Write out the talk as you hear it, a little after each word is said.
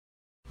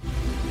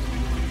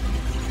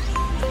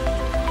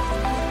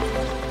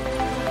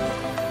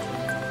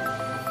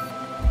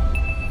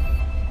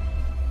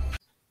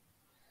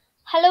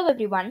Hello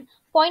everyone.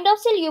 Point of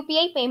sale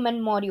UPI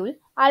payment module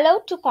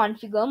allowed to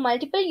configure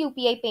multiple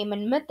UPI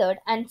payment method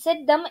and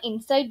set them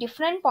inside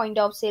different point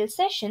of sale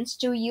sessions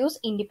to use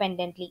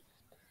independently.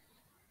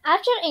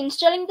 After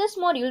installing this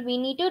module, we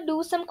need to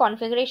do some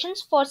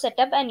configurations for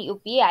setup and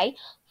UPI.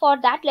 For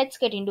that, let's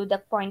get into the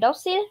point of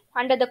sale.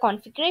 Under the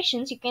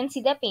configurations, you can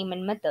see the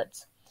payment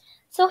methods.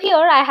 So here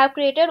I have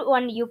created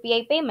one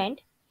UPI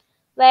payment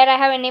where I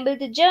have enabled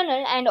the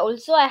journal and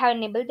also I have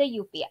enabled the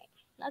UPI.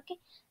 Okay.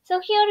 So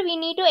here we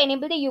need to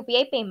enable the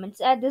UPI payments.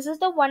 This is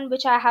the one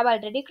which I have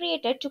already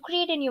created. To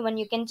create a new one,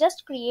 you can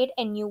just create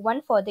a new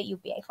one for the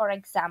UPI. For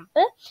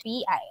example,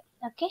 UPI.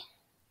 Okay.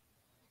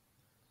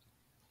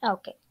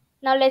 Okay.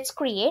 Now let's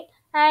create.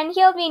 And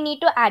here we need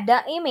to add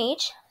the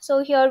image. So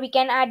here we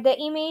can add the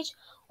image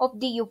of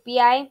the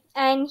UPI.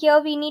 And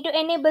here we need to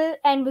enable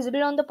and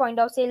visible on the point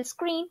of sale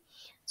screen.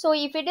 So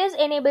if it is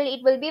enabled,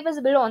 it will be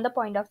visible on the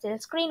point of sale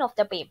screen of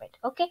the payment.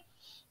 Okay.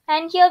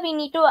 And here we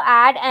need to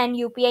add an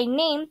UPI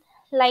name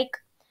like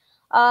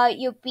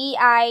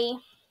UPI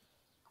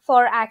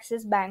for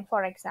Axis Bank,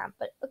 for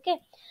example. Okay.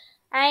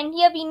 And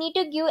here we need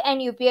to give an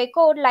UPI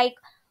code like,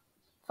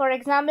 for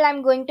example,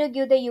 I'm going to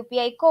give the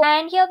UPI code.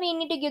 And here we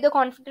need to give the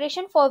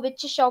configuration for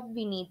which shop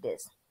we need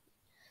this.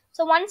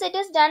 So once it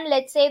is done,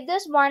 let's save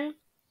this one.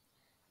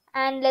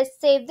 And let's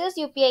save this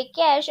UPI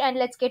cache and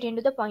let's get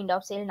into the point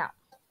of sale now.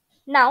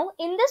 Now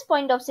in this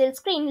point of sale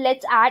screen,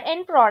 let's add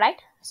an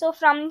product. So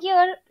from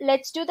here,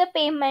 let's do the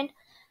payment.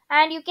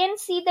 And you can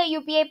see the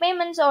UPI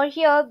payments over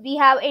here. We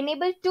have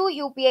enabled two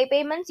UPI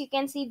payments. You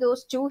can see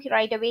those two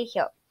right away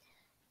here.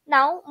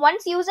 Now,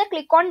 once user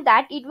click on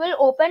that, it will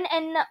open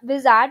a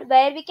wizard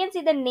where we can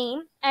see the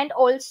name and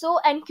also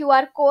an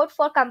QR code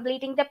for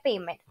completing the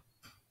payment.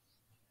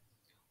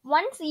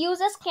 Once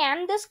user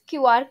scan this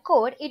QR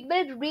code, it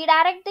will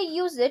redirect the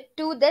user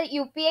to the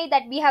UPI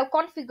that we have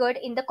configured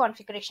in the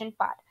configuration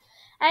part.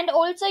 And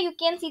also you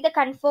can see the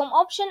confirm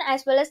option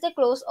as well as the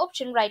close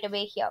option right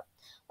away here.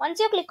 Once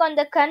you click on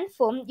the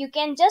confirm, you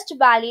can just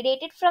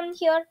validate it from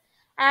here.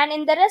 And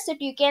in the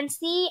receipt, you can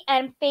see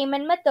a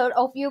payment method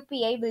of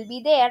UPI will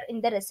be there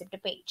in the receipt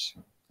page.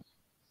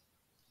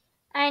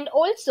 And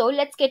also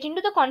let's get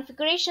into the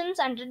configurations.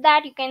 Under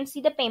that, you can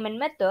see the payment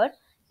method.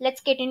 Let's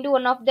get into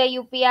one of the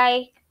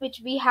UPI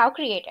which we have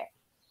created.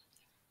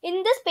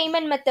 In this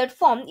payment method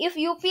form, if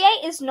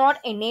UPI is not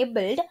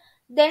enabled,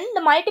 then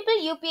the multiple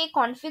UPI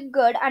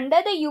configured under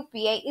the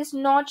UPI is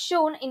not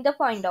shown in the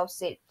point of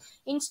sale.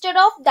 Instead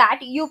of that,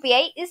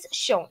 UPI is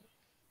shown.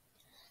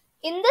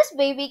 In this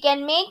way, we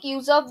can make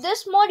use of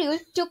this module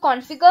to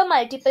configure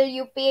multiple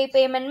UPI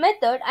payment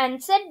method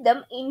and set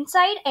them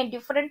inside a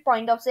different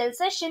point of sale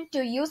session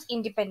to use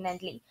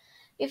independently.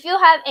 If you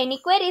have any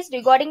queries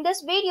regarding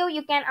this video,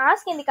 you can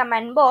ask in the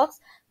comment box.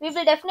 We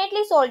will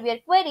definitely solve your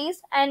queries.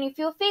 And if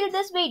you feel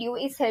this video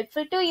is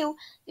helpful to you,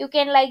 you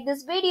can like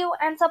this video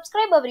and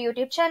subscribe our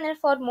YouTube channel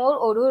for more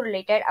Odoo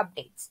related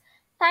updates.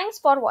 Thanks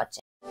for watching.